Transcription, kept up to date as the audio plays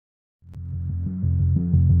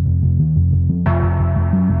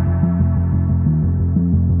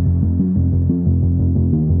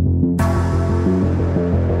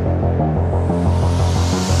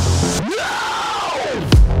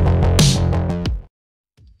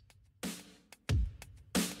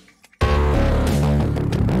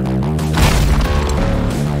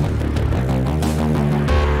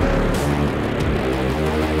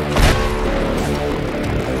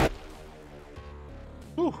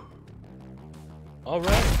All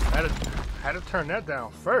right, had to turn that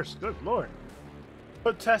down first. Good lord.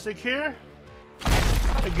 HoodTastic here.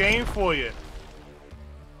 A game for you.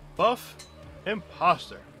 Buff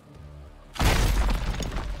Imposter.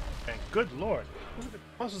 And good lord, look at the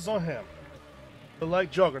muscles on him. They're like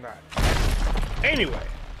Juggernaut. Anyway,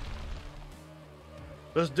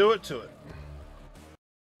 let's do it to it.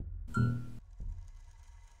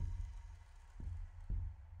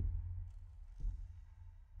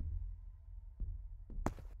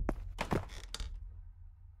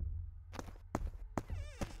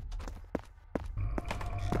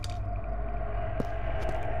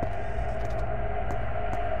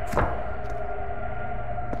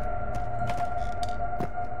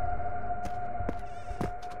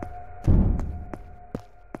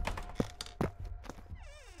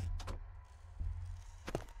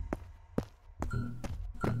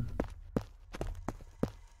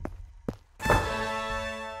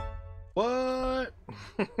 What?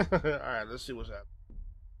 Alright, let's see what's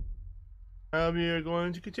happening. We are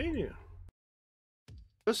going to continue.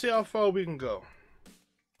 Let's see how far we can go.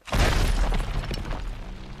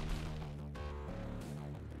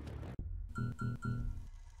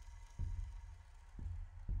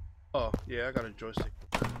 Oh, yeah, I got a joystick.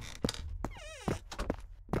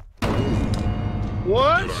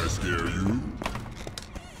 What? Did I scare you?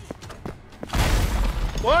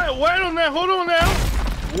 What? Wait on that. Hold on now.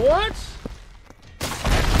 What?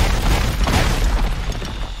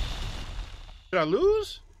 Did I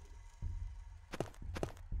lose?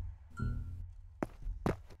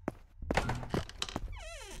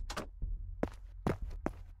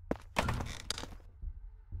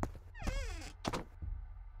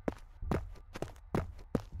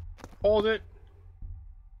 Hold it.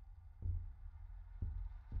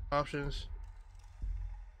 Options.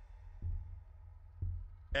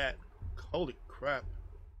 At. Holy crap.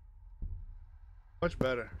 Much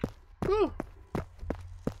better. Woo.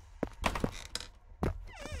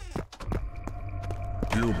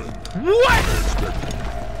 Human. What?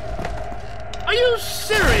 Are you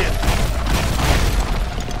serious?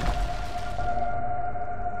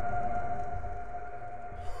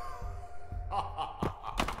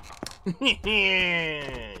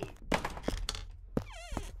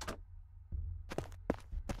 Man.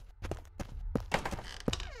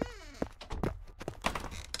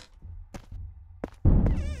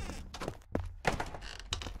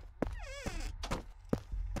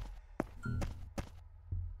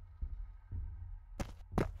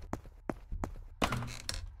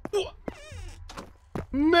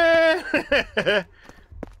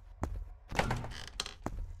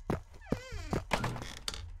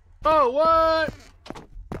 Oh, what?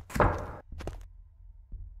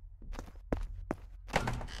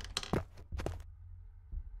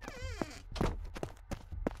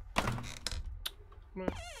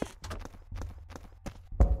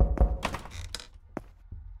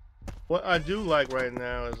 What I do like right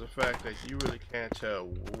now is the fact that you really can't tell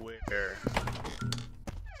where.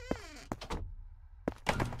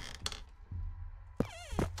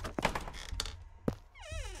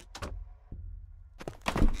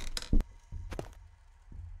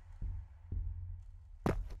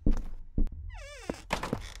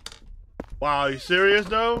 Wow, are you serious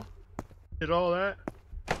though? Did all that?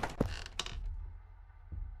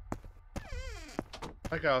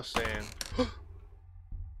 Like I was saying.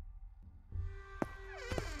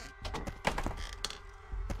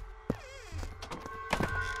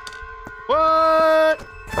 What?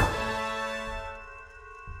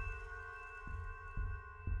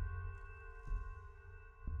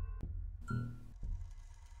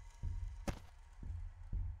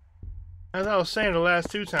 As I was saying the last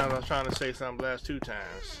two times, I was trying to say something the last two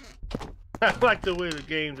times. I like the way the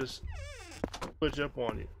game just puts up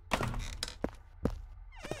on you.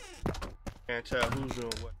 Can't tell who's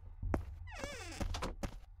doing what.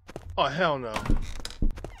 Oh, hell no.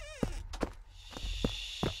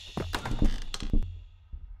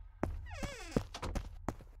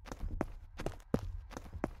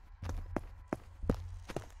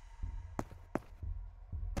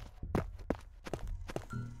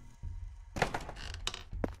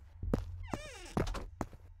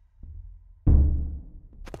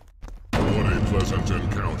 Pleasant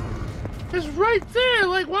encounter. It's right there.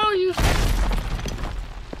 Like, why are you?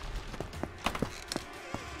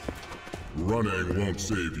 Running won't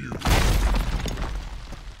save you.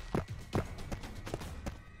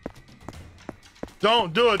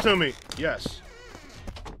 Don't do it to me. Yes.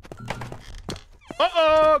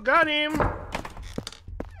 Uh-oh, got him.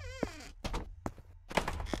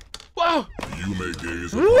 Whoa. You may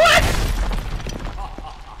gaze. What?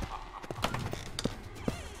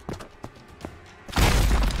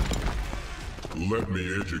 Let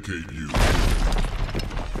me educate you.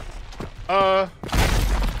 I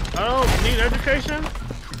don't need education.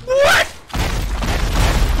 What?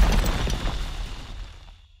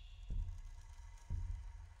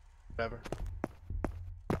 Whatever.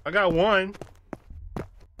 I got one.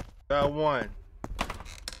 Got one.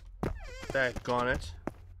 Daggone it.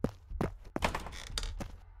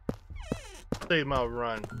 Save my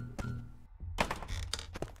run.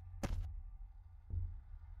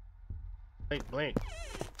 Blink, blink.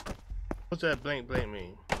 What's that blink, blink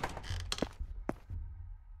mean?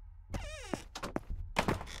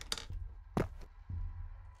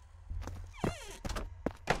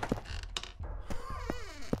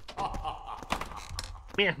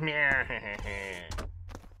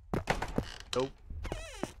 Nope.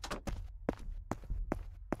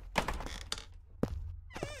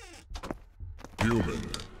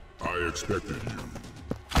 Human, I expected you.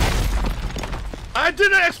 I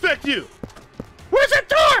didn't expect you! Where's the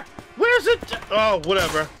door? Where's it? Oh,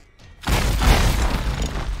 whatever.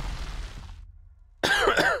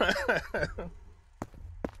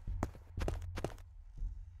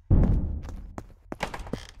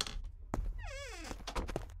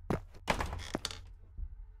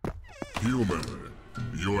 Human,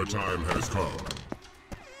 your time has come.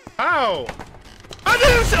 How? I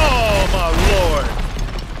didn't. Oh my lord!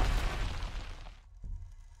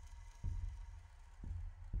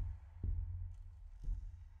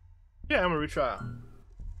 Yeah, I'm gonna retry.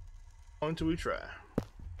 Going to retry.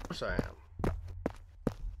 Of course I am.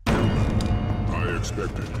 I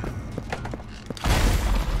expected you.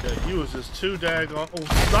 Yeah, you was just too daggone. Oh,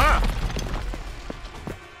 stop!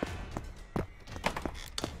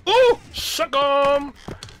 Oh, shuck 'em!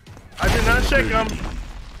 I did not shake him.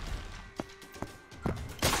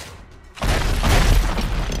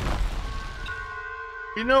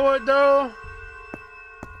 You know what though?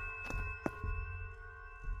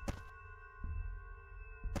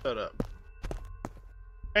 Shut up.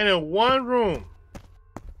 And in one room.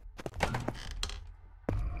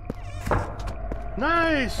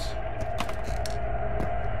 Nice.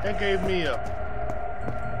 That gave me a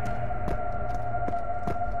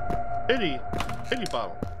pity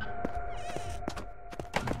bottle.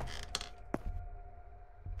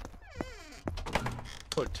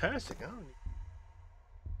 HoodTastic, I don't need.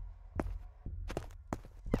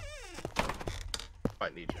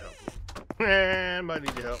 Might need your help. Might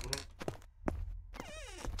need your help.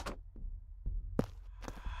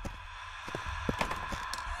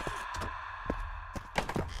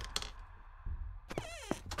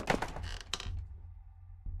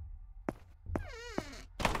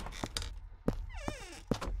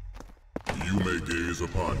 You may gaze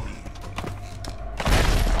upon me.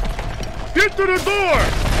 Get to the door!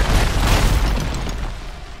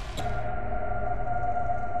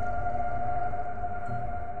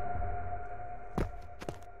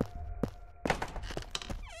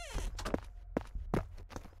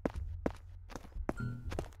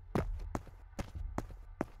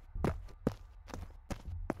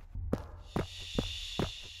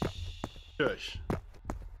 Shush.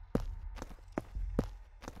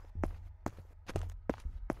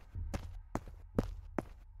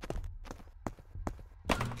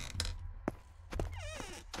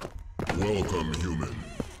 Welcome, human.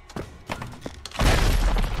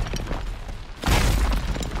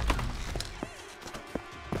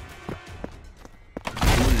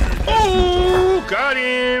 Oh, got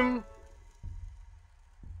him!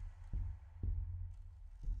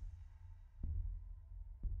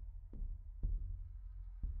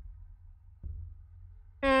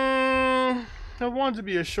 I want it to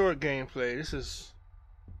be a short gameplay. This is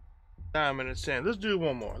 9 minutes in. Let's do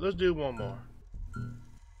one more. Let's do one more.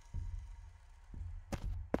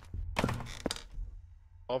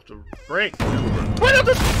 Off the break. What up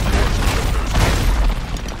the?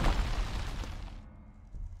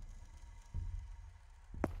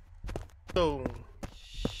 So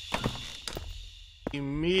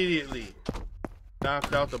immediately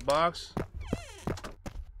knocked out the box.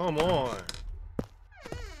 Come on.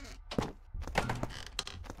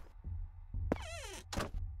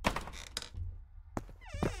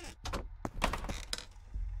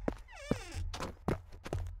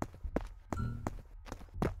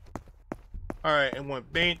 All right, it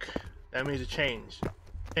went bank. That means it changed.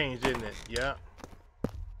 Changed, didn't it? Yeah.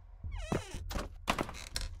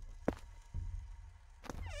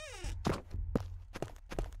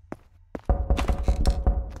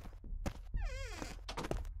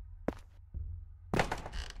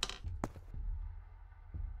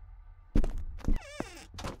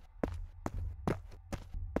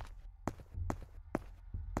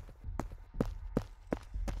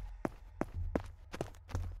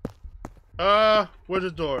 Where's the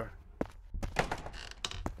door?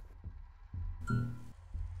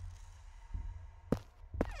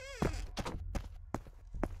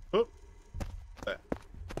 Oh.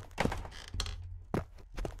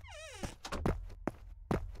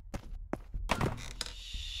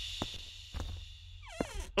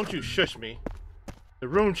 Don't you shush me. The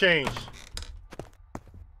room changed.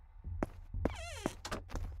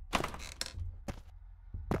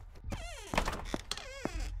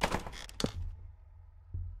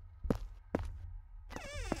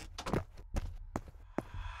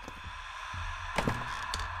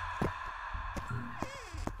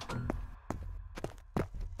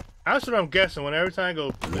 That's what I'm guessing when every time I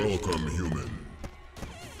go. Welcome, human.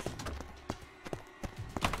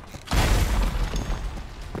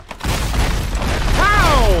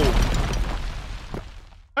 How?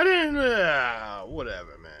 I didn't.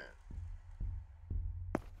 Whatever, man.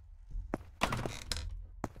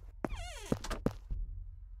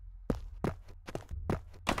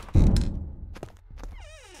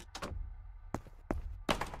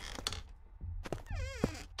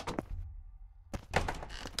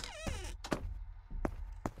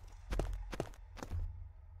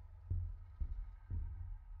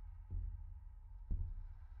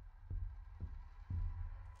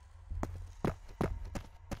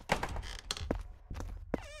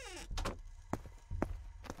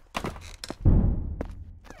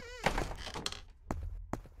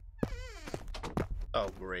 Oh,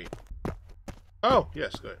 great. Oh,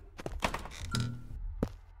 yes, good.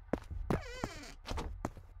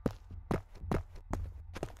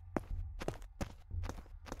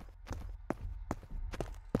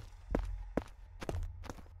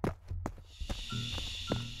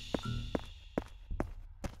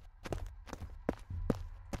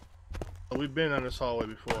 Oh, we've been on this hallway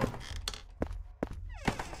before.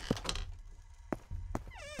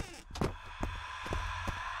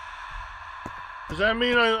 Does that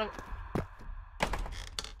mean does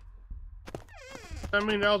that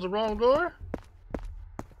mean that was the wrong door?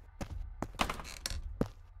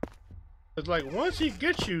 It's like once he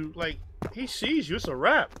gets you, like he sees you, it's a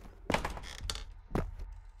wrap.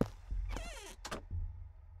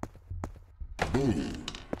 Boo.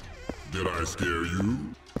 Did I scare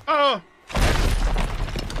you? Oh.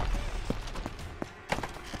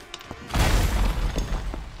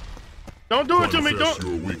 Don't do it to me, Confess don't.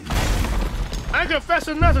 your weakness. I ain't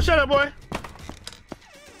confessing nothing. Shut up, boy.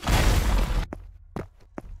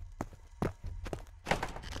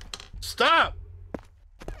 Stop.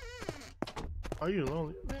 Are you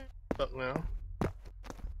lonely? Man, fuck now. Let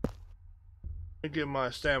me get my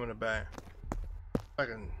stamina back. I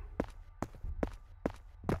can.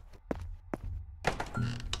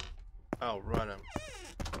 Outrun him.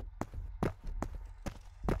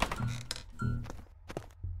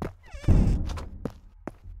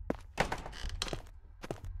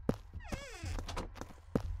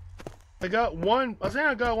 I got one. I think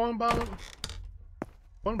I got one bottle.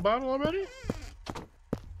 One bottle already?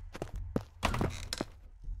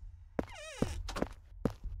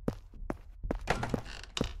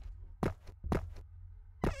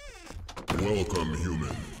 Welcome,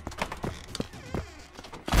 human.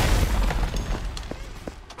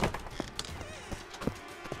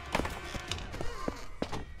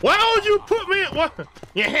 Why would you put me in what?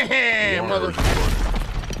 Yeah, mother.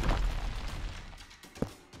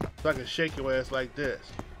 So I can shake your ass like this.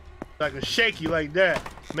 So I can shake you like that.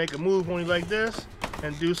 Make a move on you like this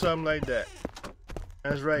and do something like that.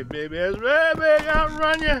 That's right, baby. That's right, baby.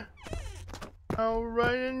 Outrun you.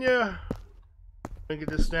 Outrunning you. Let me get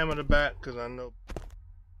this stamina back because I know.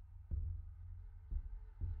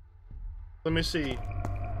 Let me see.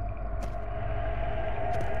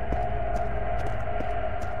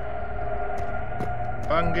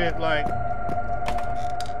 If I can get like.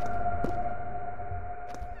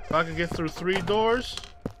 If I can get through 3 doors.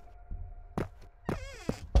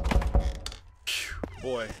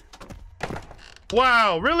 Boy.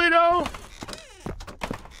 Wow, really though?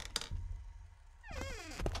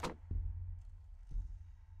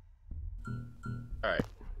 Alright.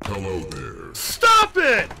 Hello there. Stop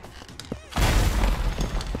it!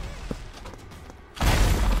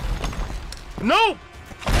 Nope!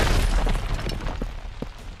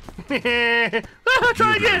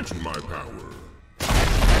 Try again! To my power.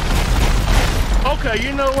 Okay,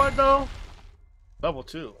 you know what though? Level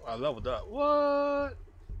 2. I leveled up. What?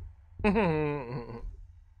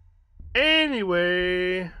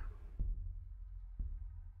 Anyway, I'm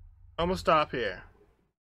gonna stop here.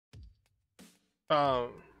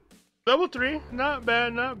 Level 3, not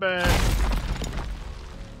bad, not bad.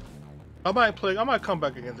 I might come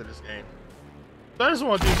back again to this game. So I just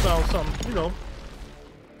want to do something, you know,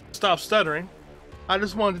 stop stuttering. I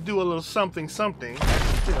just wanted to do a little something,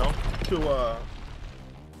 you know, to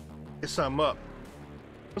get something up.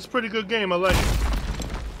 It's a pretty good game, I like it.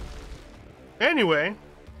 Anyway,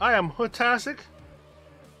 I am HoodTastic.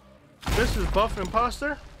 This is Buff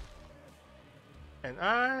Imposter. And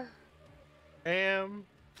I am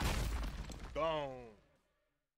gone.